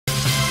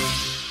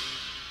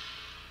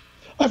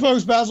Hi,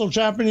 folks. Basil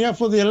Chapman here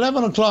for the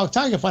 11 o'clock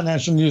Tiger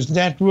Financial News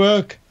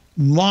Network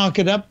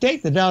market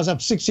update. The Dow's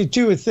up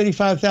 62 at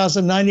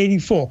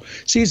 35,984.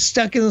 See, it's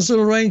stuck in this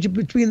little range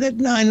between that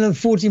 9 and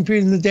 14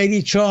 period in the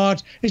daily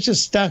chart. It's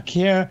just stuck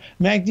here.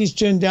 MACD's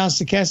turned down.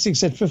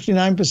 Stochastics at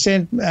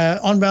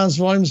 59%. On-bounds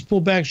volumes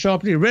pulled back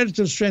sharply.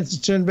 Relative strength has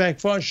turned back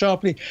far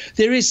sharply.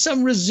 There is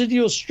some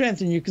residual strength,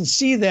 and you can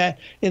see that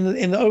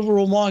in the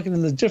overall market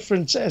in the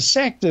different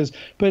sectors.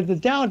 But the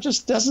Dow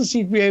just doesn't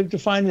seem to be able to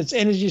find its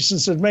energy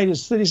since it made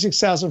its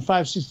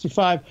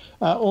 36,565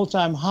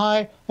 all-time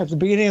high at the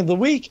beginning of the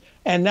week.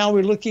 And now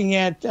we're looking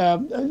at,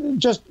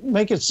 just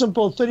make it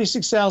simple,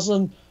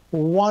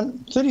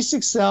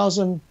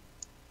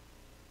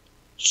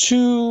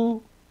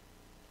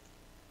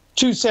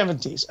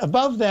 270s.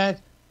 Above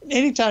that,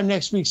 anytime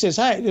next week says,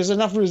 hey, there's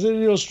enough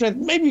residual strength.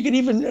 Maybe you could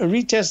even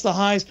retest the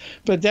highs,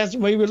 but that's the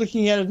way we're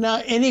looking at it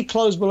now. Any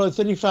close below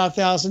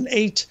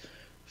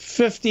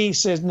 35,850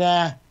 says,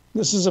 nah,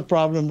 this is a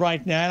problem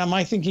right now. And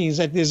my thinking is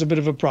that there's a bit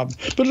of a problem.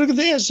 But look at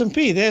the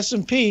S&P. The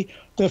S&P,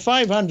 the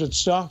 500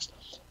 stocks,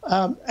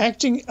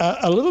 acting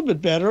a little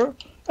bit better.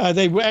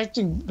 They were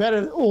acting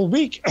better all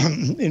week.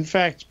 In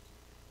fact,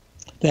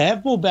 they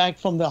have pulled back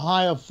from the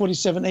high of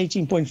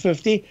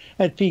 4718.50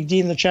 at peak D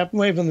in the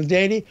Chapman wave on the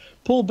daily.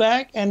 Pull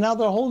back, and now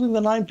they're holding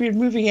the 9-period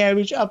moving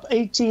average up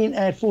 18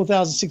 at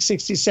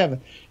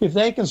 4,667. If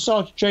they can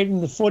start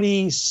trading the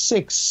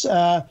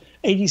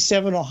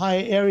 4687 or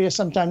higher area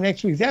sometime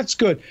next week, that's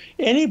good.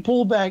 Any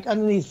pullback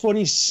underneath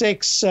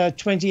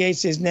 4628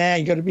 says, nah,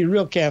 you got to be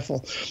real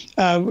careful.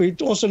 We're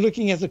also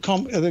looking at the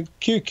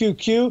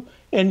QQQ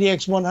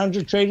NDX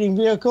 100 trading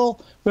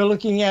vehicle. We're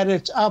looking at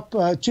it up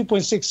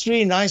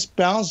 2.63, nice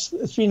bounce,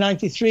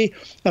 393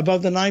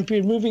 above the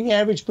 9-period moving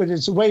average, but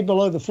it's way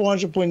below the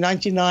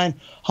 400.99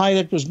 high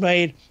that was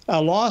made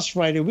last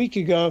Friday, a week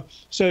ago.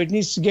 So it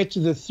needs to get to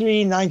the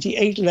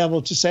 398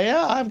 level to say,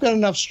 I've got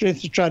enough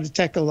strength to try to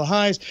tackle the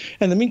highs.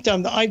 In the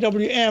meantime, the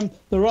IWM,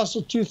 the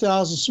Russell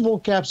 2000 small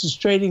caps, is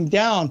trading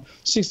down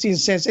 16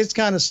 cents. It's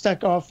kind of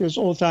stuck off its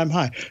all-time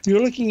high.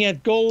 You're looking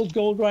at gold.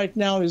 Gold right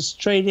now is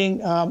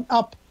trading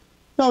up.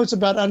 No, it's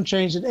about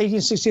unchanged at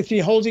 1863,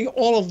 holding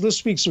all of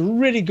this week's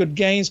really good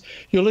gains.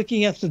 You're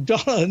looking at the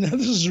dollar. Now,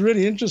 this is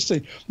really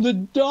interesting. The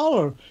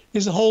dollar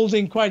is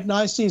holding quite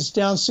nicely. It's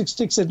down 6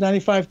 ticks at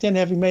 95.10,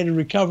 having made a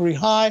recovery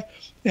high.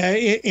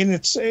 In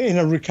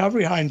a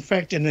recovery high, in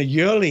fact, in a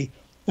yearly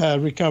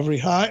recovery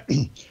high,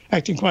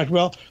 acting quite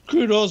well.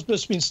 Crude oil's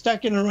just been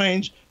stuck in a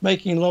range,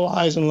 making lower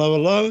highs and lower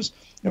lows.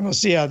 And we'll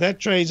see how that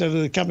trades over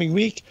the coming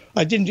week.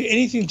 I didn't do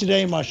anything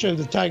today in my show,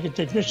 The Tiger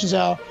Technicians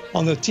Hour,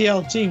 on the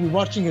TLT. We're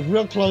watching it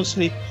real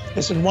closely.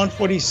 It's in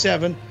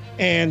 147,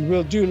 and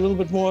we'll do a little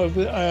bit more of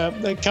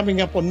it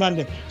coming up on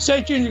Monday.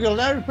 Stay tuned. You've got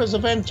Larry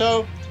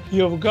Pesavento.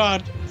 You've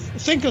got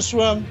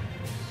Thinkorswim,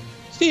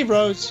 Steve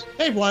Rhodes,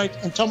 Dave White,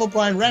 and Tom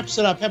O'Brien wraps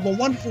it up. Have a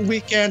wonderful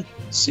weekend.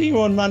 See you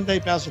on Monday.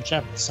 Basil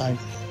Chapman signing.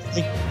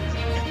 Thank you.